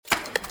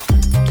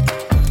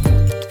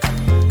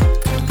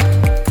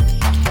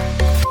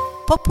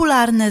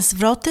Popularne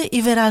zwroty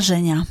i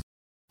wyrażenia.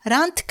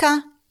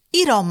 Randka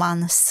i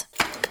romans.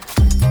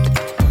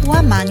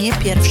 Łamanie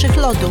pierwszych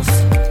lodów.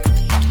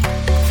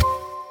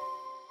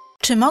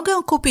 Czy mogę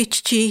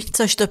kupić Ci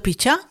coś do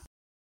picia?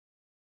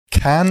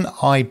 Can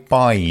I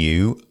buy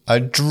you a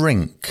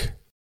drink?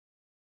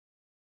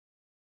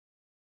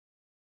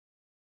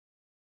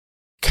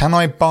 Can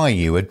I buy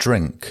you a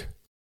drink?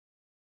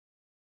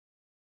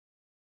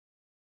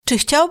 Czy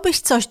chciałbyś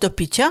coś do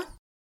picia?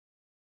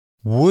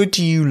 Would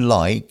you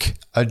like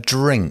a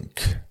drink?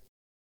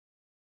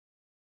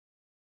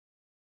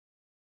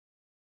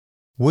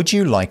 Would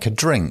you like a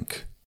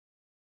drink?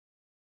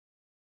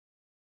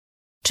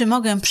 Czy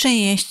mogę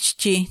przynieść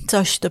Ci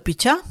coś do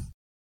picia?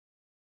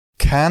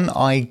 Can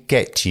I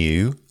get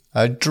you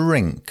a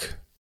drink?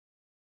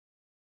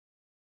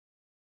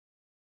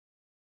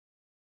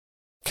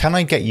 Can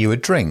I get you a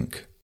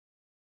drink?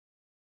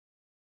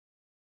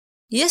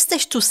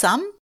 Jesteś tu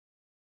sam?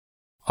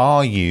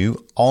 Are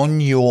you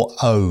on your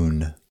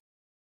own?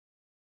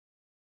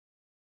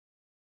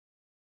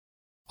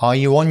 Are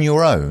you on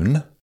your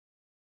own?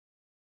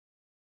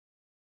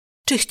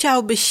 Czy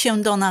chciałbyś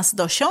się do nas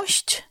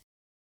dosiąść?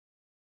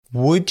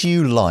 Would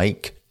you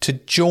like to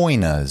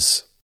join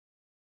us?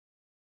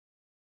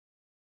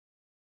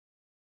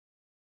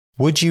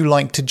 Would you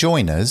like to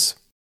join us?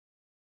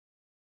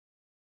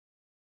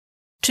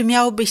 Czy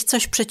miałbyś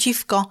coś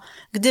przeciwko,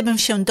 gdybym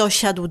się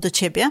dosiadł do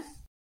Ciebie?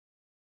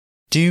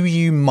 Do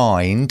you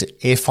mind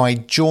if I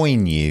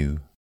join you?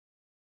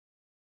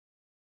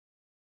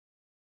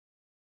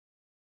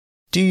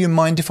 Do you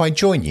mind if I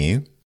join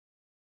you?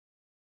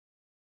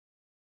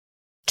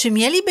 Czy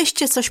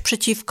mielibyście coś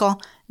przeciwko,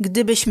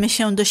 gdybyśmy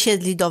się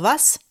dosiedli do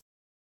Was?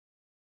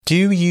 Do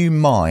you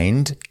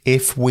mind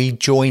if we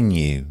join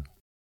you?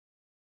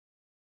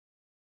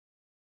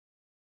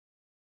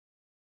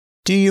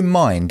 Do you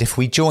mind if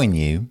we join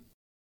you?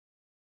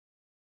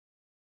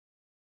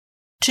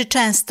 Czy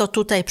często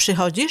tutaj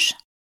przychodzisz?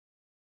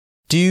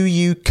 Do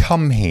you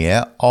come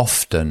here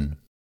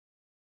often?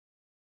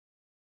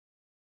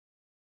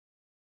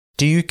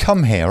 Do you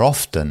come here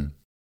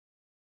often?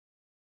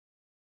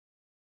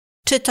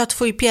 Czy to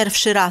Twój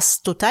pierwszy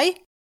raz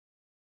tutaj?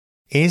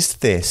 Is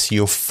this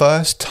your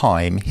first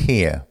time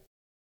here?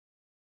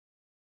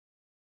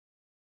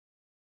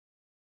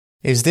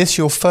 Is this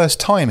your first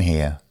time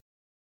here?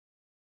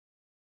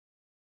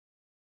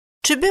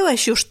 Czy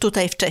byłeś już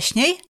tutaj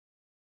wcześniej?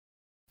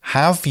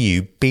 Have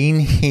you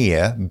been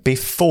here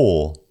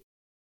before?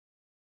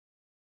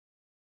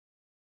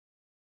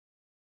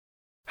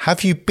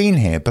 Have you been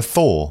here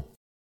before?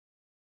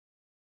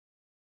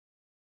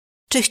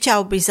 Czy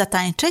chciałbyś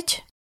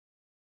zatańczyć?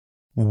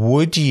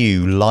 Would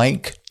you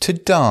like to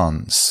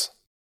dance?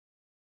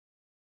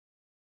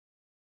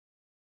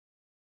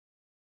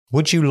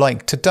 Would you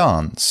like to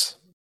dance?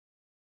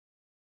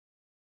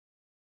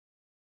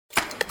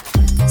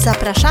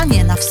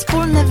 Zapraszanie na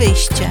wspólne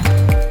wyjście.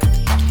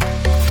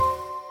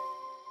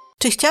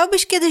 Czy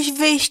chciałbyś kiedyś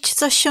wyjść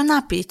coś się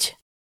napić?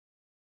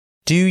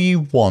 Do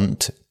you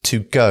want to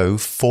go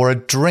for a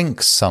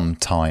drink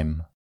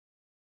sometime?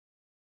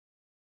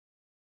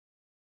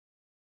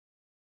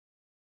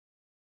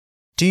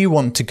 Do you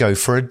want to go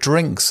for a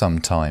drink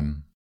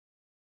sometime?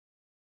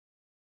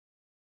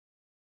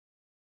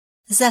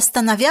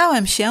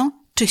 Zastanawiałem się,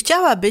 czy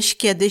chciałabyś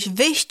kiedyś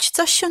wyjść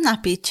coś się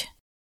napić.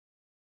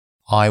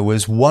 I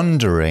was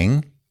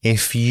wondering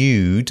if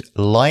you'd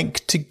like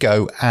to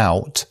go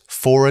out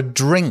for a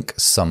drink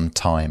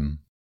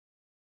sometime.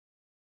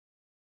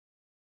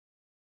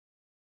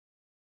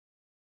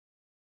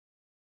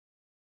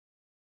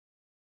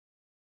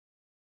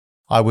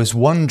 I was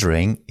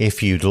wondering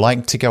if you'd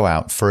like to go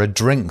out for a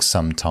drink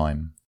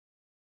sometime.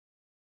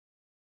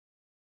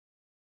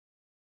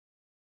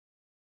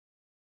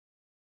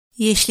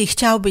 Jeśli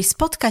chciałbyś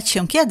spotkać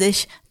się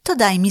kiedyś, to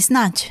daj mi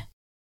znać.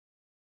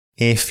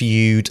 If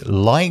you'd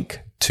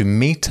like to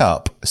meet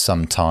up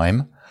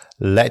sometime,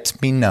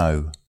 let me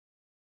know.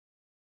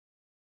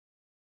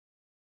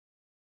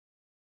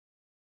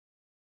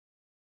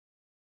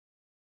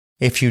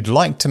 If you'd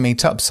like to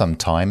meet up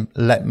sometime,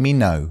 let me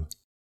know.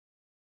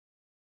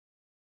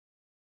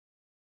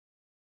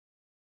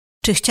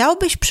 Czy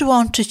chciałbyś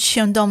przyłączyć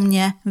się do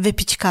mnie,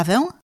 wypić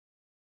kawę?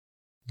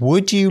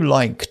 Would you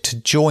like to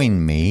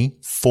join me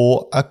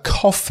for a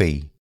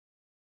coffee?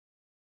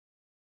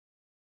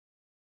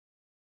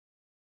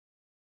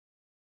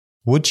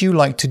 Would you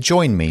like to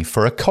join me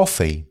for a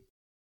coffee?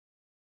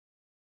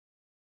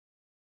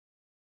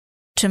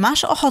 Czy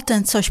masz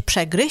ochotę coś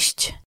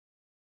przegryźć?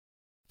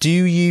 Do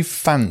you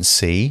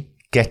fancy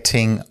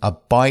getting a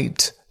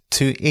bite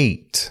to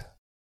eat?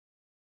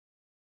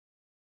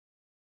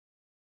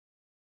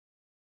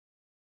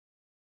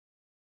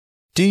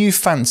 Do you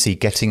fancy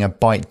getting a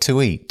bite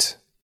to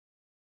eat?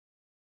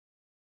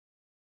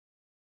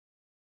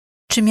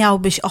 Czy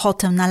miałbyś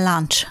ochotę na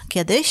lunch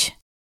kiedyś?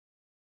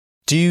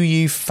 Do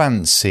you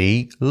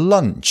fancy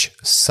lunch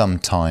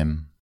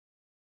sometime?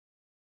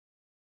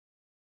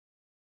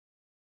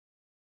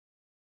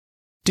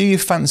 Do you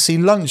fancy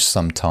lunch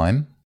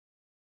sometime?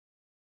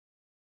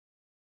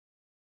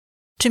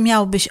 Czy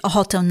miałbyś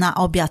ochotę na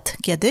obiad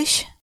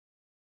kiedyś?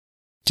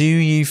 Do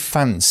you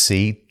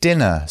fancy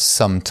dinner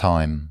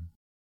sometime?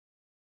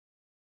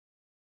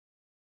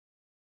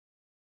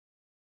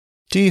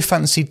 Do you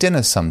fancy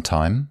dinner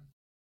sometime?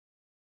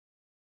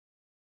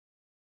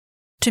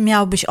 Czy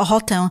miałbyś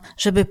ochotę,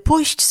 żeby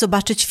pójść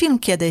zobaczyć film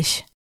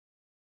kiedyś?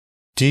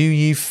 Do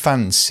you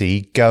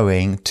fancy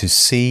going to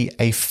see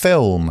a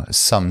film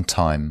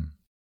sometime?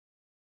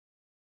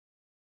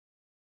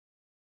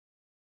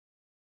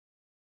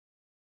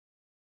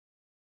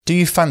 Do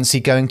you fancy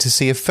going to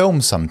see a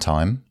film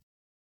sometime?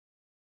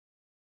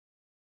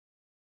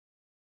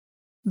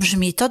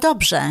 Brzmi to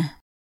dobrze.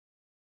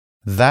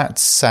 That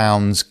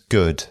sounds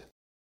good.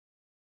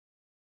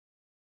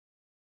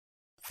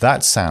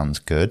 That sounds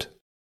good.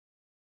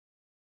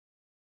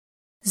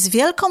 Z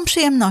wielką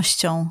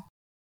przyjemnością.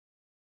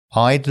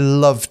 I'd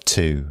love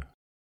to.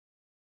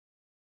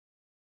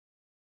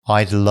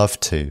 I'd love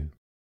to.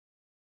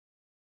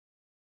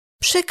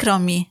 Przykro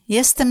mi,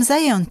 jestem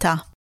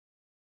zajęta.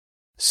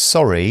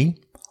 Sorry,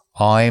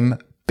 I'm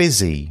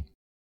busy.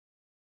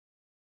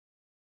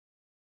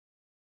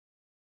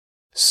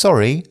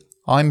 Sorry,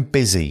 I'm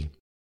busy.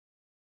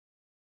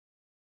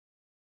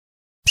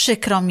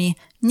 Przykro mi,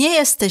 nie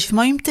jesteś w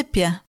moim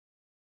typie.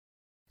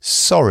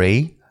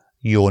 Sorry,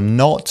 you're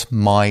not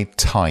my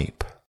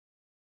type.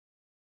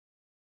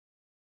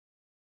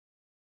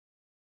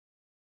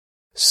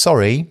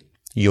 Sorry,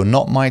 you're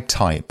not my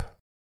type.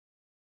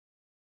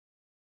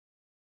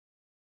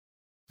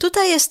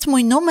 Tutaj jest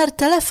mój numer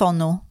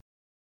telefonu.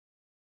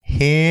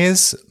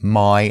 Here's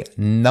my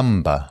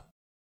number.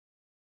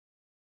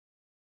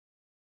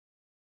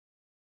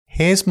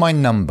 Here's my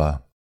number.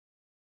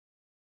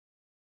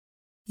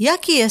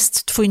 Jaki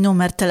jest twój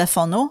numer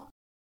telefonu?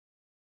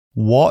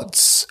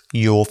 What's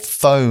your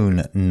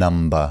phone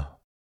number?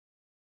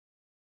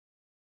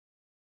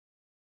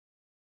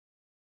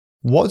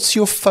 What's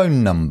your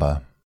phone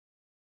number?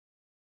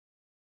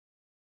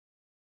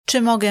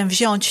 Czy mogę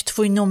wziąć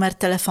twój numer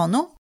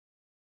telefonu?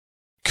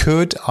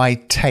 Could I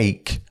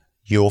take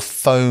your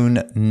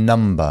phone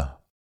number?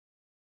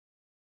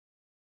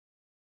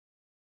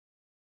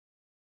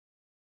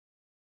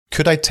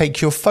 Could I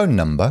take your phone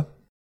number?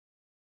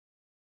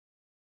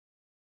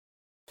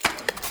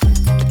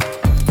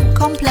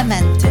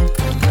 Komplementy.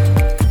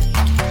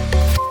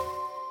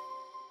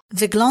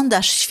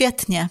 Wyglądasz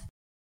świetnie.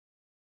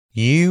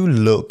 You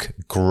look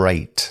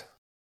great.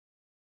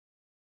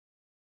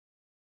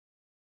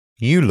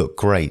 You look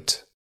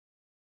great.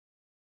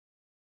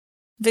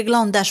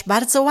 Wyglądasz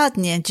bardzo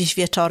ładnie dziś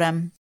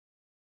wieczorem.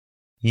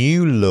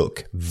 You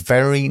look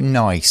very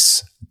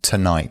nice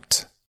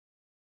tonight.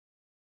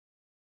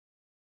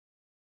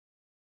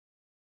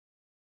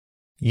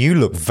 You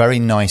look very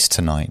nice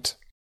tonight.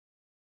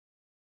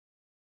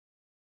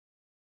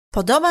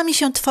 Podoba mi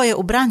się twoje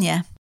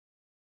ubranie.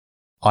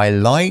 I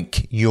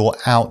like your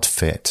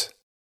outfit.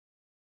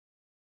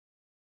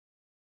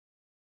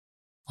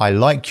 I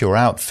like your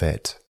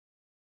outfit.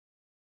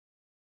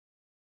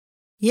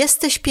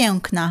 Jesteś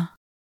piękna.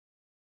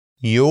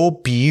 You're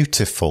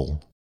beautiful.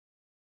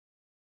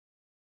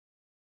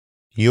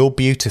 You're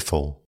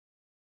beautiful.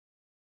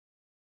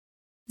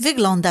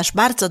 Wyglądasz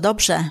bardzo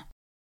dobrze.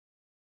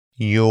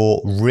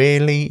 You're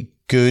really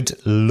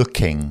good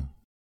looking.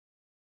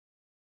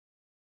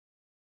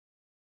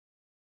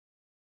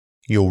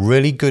 You're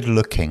really good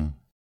looking.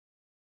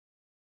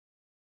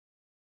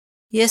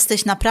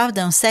 Jesteś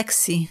naprawdę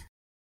sexy.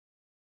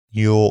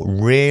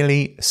 You're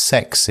really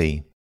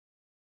sexy.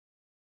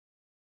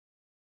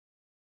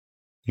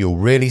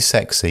 You're really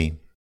sexy.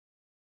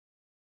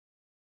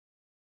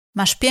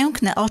 Masz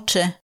piękne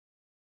oczy.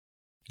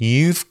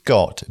 You've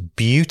got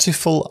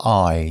beautiful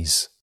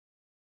eyes.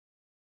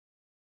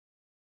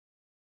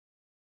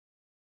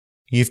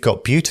 You've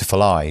got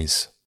beautiful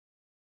eyes.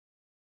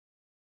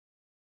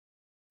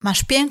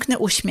 Masz piękny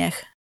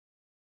uśmiech.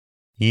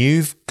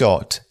 You've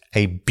got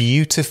a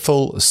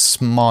beautiful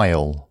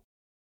smile.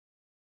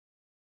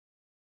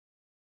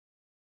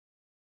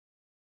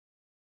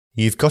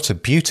 You've got a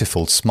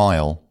beautiful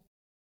smile.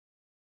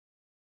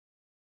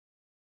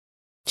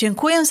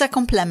 Dziękuję za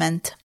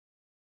komplement.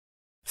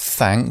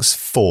 Thanks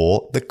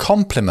for the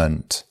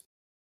compliment.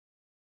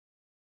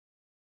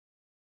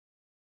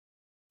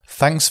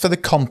 Thanks for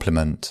the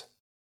compliment.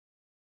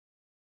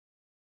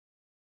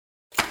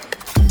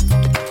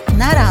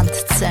 Na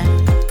randce.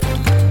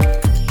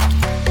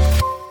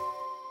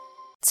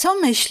 Co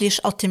myślisz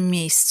o tym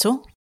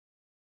miejscu?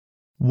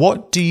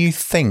 What do you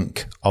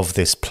think of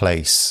this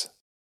place?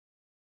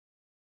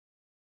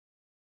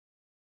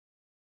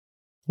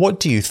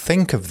 What do you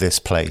think of this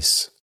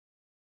place?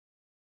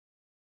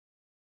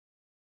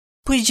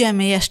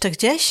 Pójdziemy jeszcze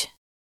gdzieś?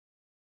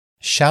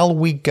 Shall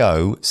we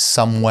go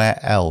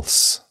somewhere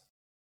else?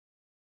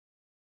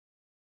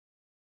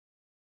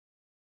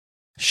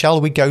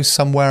 Shall we go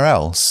somewhere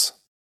else?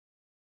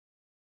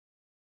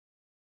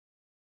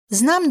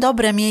 Znam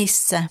dobre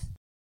miejsce.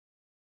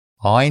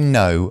 I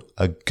know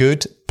a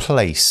good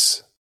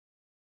place.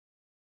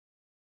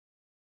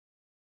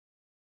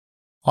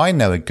 I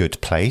know a good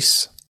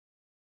place.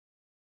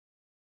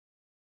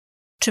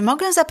 Czy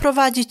mogę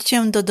zaprowadzić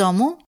cię do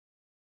domu?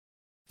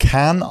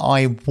 Can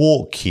I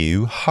walk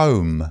you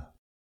home?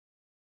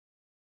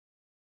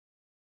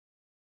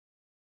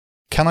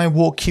 Can I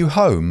walk you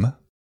home?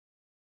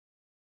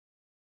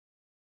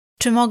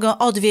 Czy mogę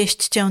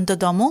odwieźć cię do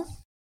domu?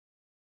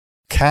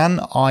 Can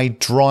I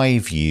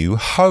drive you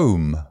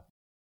home?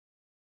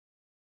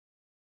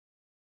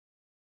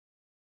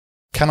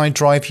 Can I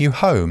drive you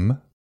home?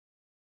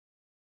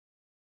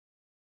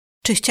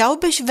 Czy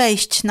chciałbyś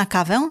wejść na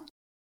kawę?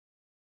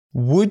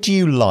 Would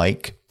you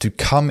like to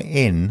come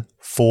in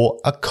for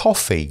a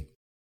coffee?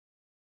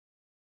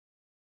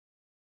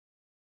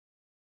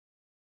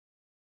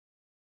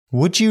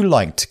 Would you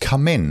like to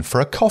come in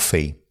for a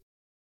coffee?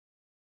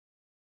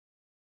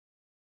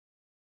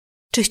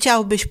 Czy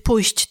chciałbyś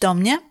pójść do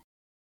mnie?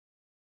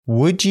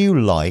 Would you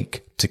like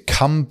to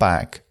come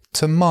back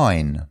to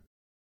mine?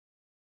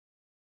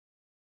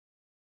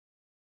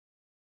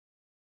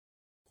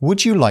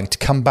 Would you like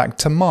to come back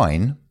to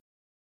mine?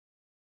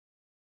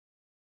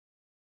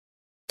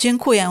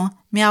 Dziękuję,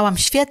 miałam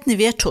świetny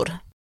wieczór.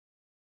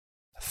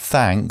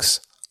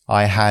 Thanks,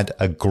 I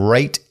had a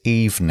great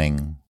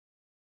evening.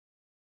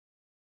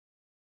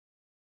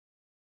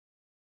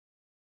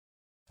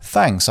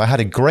 Thanks, I had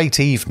a great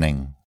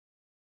evening.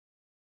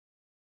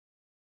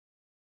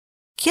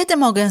 Kiedy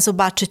mogę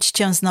zobaczyć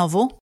cię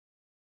znowu?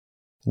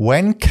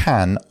 When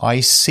can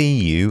I see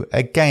you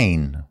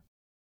again?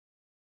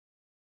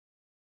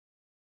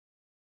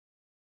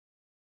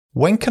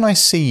 When can I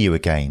see you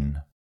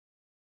again?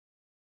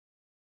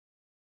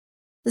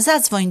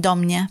 Zadzwoń do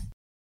mnie.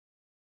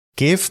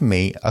 Give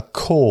me a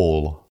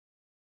call.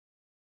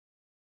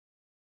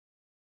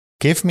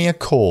 Give me a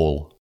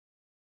call.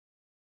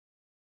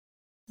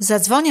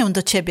 Zadzwonię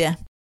do ciebie.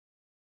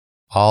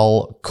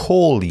 I'll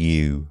call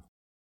you.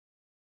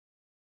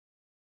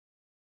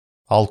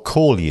 I'll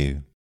call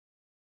you.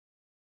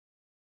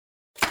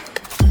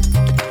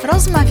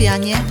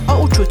 Rozmawianie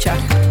o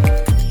uczuciach.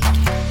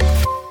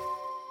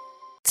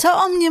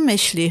 Co o mnie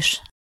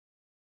myślisz?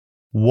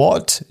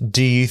 What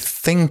do you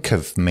think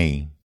of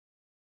me?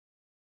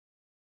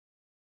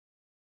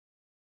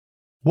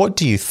 What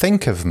do you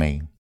think of me?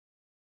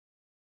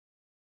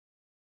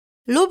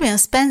 Lubię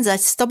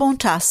spędzać z tobą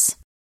czas.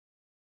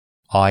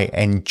 I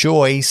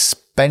enjoy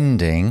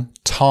spending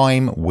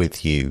time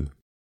with you.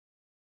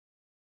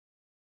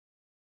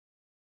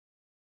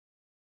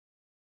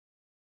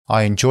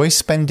 I enjoy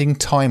spending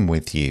time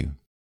with you.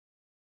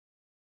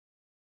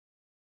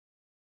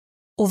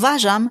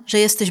 Uważam, że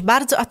jesteś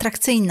bardzo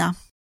atrakcyjna.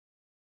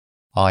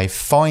 I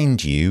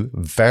find you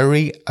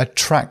very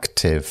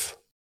attractive.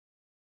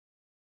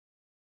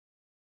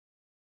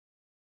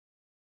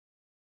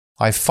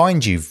 I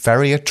find you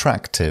very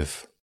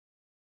attractive.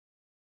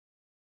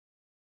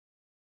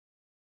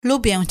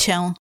 Lubię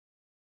cię.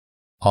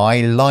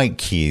 I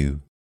like you.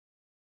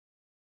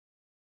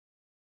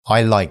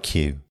 I like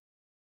you.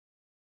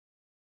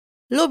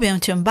 Lubię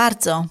cię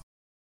bardzo.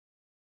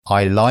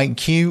 I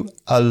like you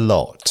a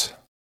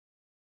lot.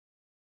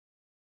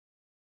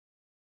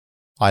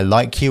 I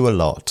like you a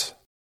lot.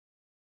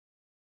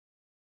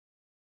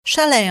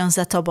 Szaleję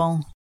za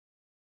tobą.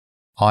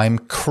 I'm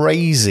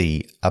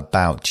crazy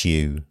about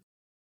you.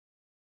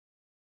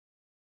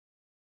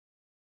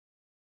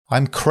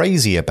 I'm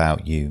crazy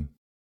about you.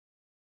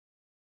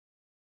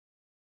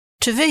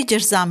 Czy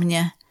wyjdziesz za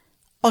mnie?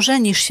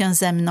 Ożenisz się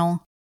ze mną.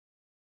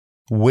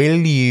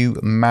 Will you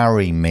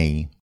marry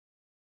me?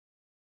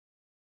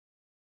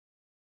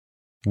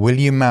 Will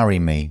you marry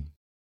me?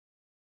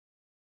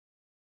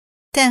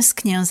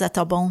 Tęsknię za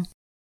tobą.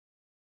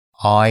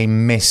 I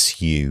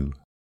miss you.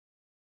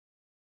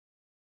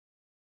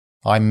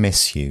 I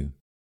miss you.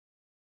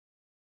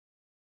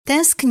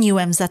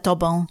 Tęskniłem za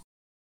tobą.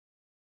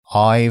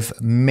 I've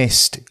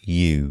missed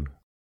you.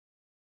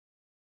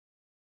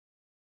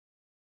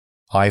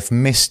 I've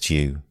missed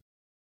you.